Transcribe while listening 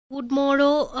Good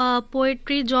মোরো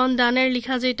poetry জন ডানের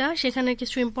লেখা যেটা সেখানে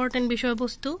কিছু ইম্পর্টেন্ট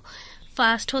বিষয়বস্তু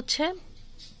ফার্স্ট হচ্ছে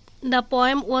The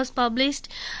poem was published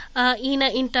in a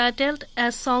entitled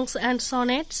as Songs and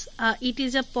Sonnets. It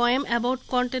is a poem about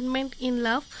contentment in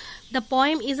love. The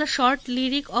poem is a short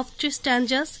lyric of 2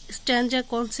 stanzas, stanza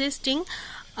consisting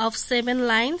of 7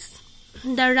 lines.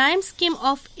 The rhyme scheme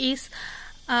of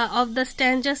the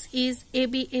stanzas is A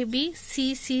B A B C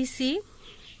C C.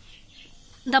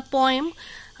 The poem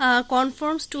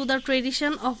conforms to the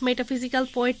tradition of metaphysical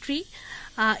poetry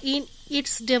in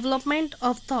its development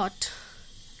of thought.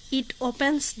 It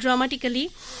opens dramatically.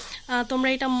 তোমরা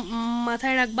এটা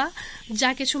মাথায় রাখবা, যা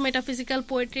কিছু metaphysical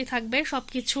poetry থাকবে সব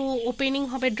কিছু opening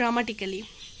হবে ড্রামাটিক্যালি,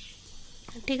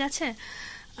 ঠিক আছে?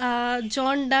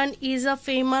 জন done is a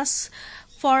famous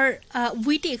for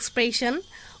witty expression.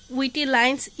 Witty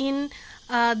lines in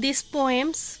these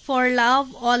poems for love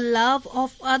or love of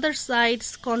other sides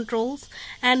controls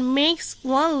and makes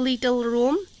one little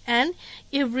room and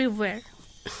everywhere.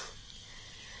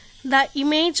 The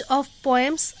image of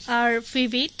poems are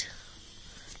vivid.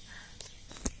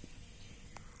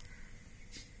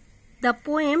 The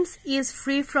poems is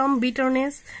free from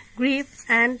bitterness, grief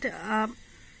and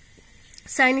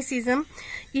cynicism.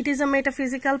 It is a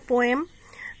metaphysical poem.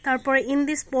 Therefore, in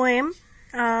this poem,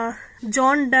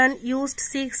 John Donne used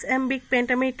 6 iambic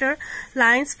pentameter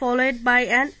lines followed by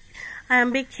an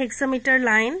iambic hexameter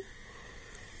line.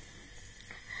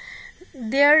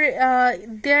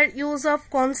 Their use of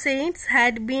consonants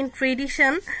had been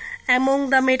tradition among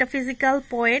the metaphysical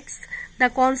poets. The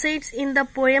consonants in the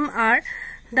poem are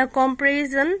the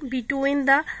comparison between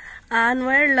the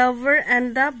unaware lover and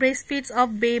the breastfeeds of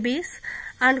babies,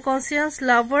 unconscious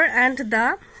lover and the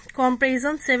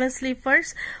comparison 7 sleepers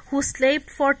who slept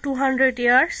for 200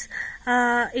 years.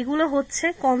 এগুলো হচ্ছে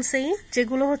concept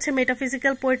যেগুলো হচ্ছে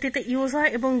metaphysical পোয়েট্রিতে use হয়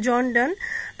এবং জন ডন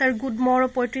তার good morrow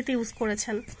পোয়েট্রিতে use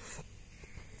করেছেন,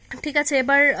 ঠিক আছে?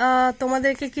 এবার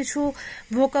তোমাদেরকে কিছু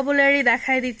ভোকাবুলারি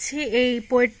দেখায় দিচ্ছি এই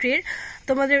পোয়েট্রির।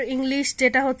 তোমাদের ইংলিশ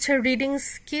যেটা হচ্ছে রিডিং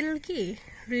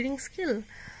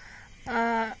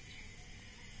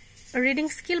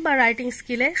স্কিল বা রাইটিং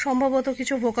স্কিলে সম্ভবত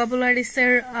কিছু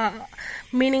ভোকাবুলারিসের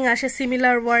মিনিং আসে,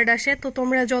 সিমিলার ওয়ার্ড আসে। তো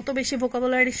তোমরা যত বেশি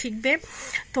ভোকাবুলারি শিখবে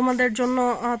তোমাদের জন্য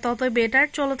ততই বেটার।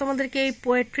 চলো তোমাদেরকে এই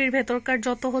পোয়েট্রির ভেতরকার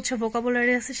যত হচ্ছে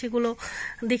ভোকাবুলারি আছে সেগুলো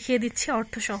দেখিয়ে দিচ্ছি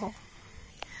অর্থসহ।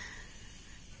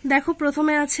 দেখো,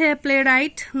 প্রথমে আছে প্লে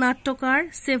রাইট নাট্যকার,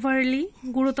 সেভারলি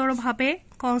গুরুতরভাবে,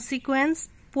 কনসিকুয়েন্স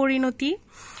পরিণতি,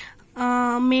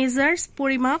 মেজার্স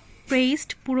পরিমাপ, প্রেইস্ট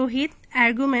পুরোহিত,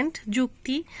 আর্গুমেন্ট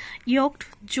যুক্তি, ইয়ক্ট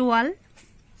জোয়াল,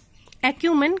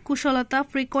 অ্যাকিউমেন কুশলতা,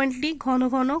 ফ্রিকোয়েন্টলি ঘন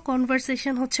ঘন,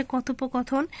 কনভারসেশন হচ্ছে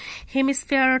কথোপকথন,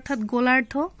 হেমিস্ফেয়ার অর্থাৎ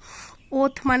গোলার্ধ,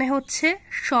 ওথ মানে হচ্ছে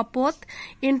শপথ,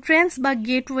 এন্ট্রেন্স বা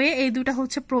গেটওয়ে এই দুটা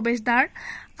হচ্ছে প্রবেশদ্বার,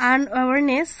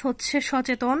 আনঅ্যাওয়ারনেস হচ্ছে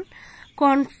সচেতন,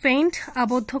 কনফেইন্ট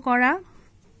আবদ্ধ করা,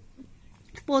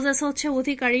 পোজেস হচ্ছে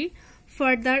অধিকারী,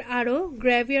 ফার্দার আরো,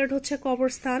 গ্র্যাভিয়ার্ড হচ্ছে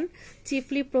কবরস্থান,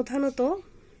 চিফলি প্রধানত,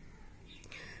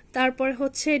 তারপরে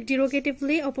হচ্ছে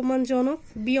ডিরোগেটিভলি অপমানজনক,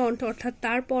 বিয়ন্ড অর্থাৎ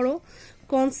তারপরও,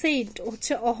 কনসেইট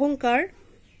হচ্ছে অহংকার,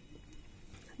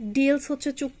 ডিলস হচ্ছে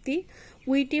চুক্তি,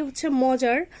 উইটি হচ্ছে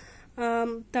মজার,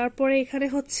 তারপরে এখানে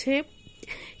হচ্ছে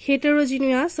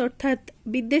হেটেরোজিনিয়াস অর্থাৎ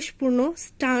বিদ্বেষপূর্ণ,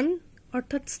 স্টান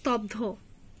অর্থাৎ স্তব্ধ,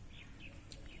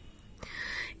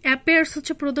 অ্যাপেয়ার্স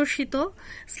হচ্ছে প্রদর্শিত,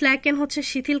 স্ল্যাকেন হচ্ছে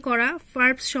শিথিল করা,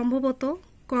 ভার্বস সম্ভবত,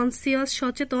 কনসিয়াস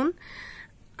সচেতন,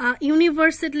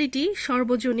 ইউনিভার্সালিটি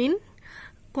সর্বজনীন,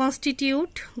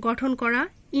 কনস্টিটিউট গঠন করা,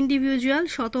 ইন্ডিভিজুয়াল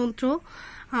স্বতন্ত্র,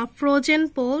 ফ্রোজেন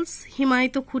পোলস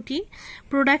হিমায়িত খুঁটি,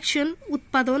 প্রোডাকশন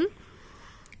উৎপাদন,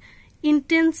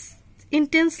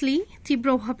 ইন্টেন্সলি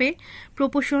তীব্রভাবে,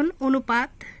 প্রপোশন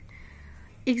অনুপাত,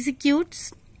 এক্সিকিউটস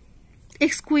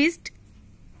এক্সকুইজড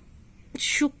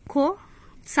সূক্ষ্ম,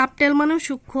 সাবটেল মানেও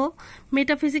সূক্ষ্ম,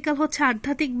 মেটাফিজিক্যাল হচ্ছে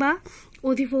আধ্যাত্মিক বা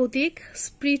অধিভৌতিক,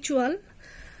 স্পিরিচুয়াল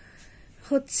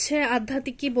হচ্ছে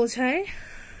আধ্যাত্মিকই বোঝায়।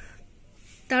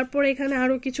 তারপর এখানে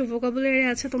আরো কিছু ভোকাবুলারি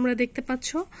আছে তোমরা দেখতে পাচ্ছ,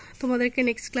 তোমাদেরকে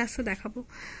নেক্সট ক্লাসে দেখাবো।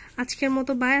 আজকের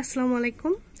মতো বাই, আসসালামু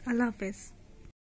আলাইকুম, আল্লাহ হাফেজ।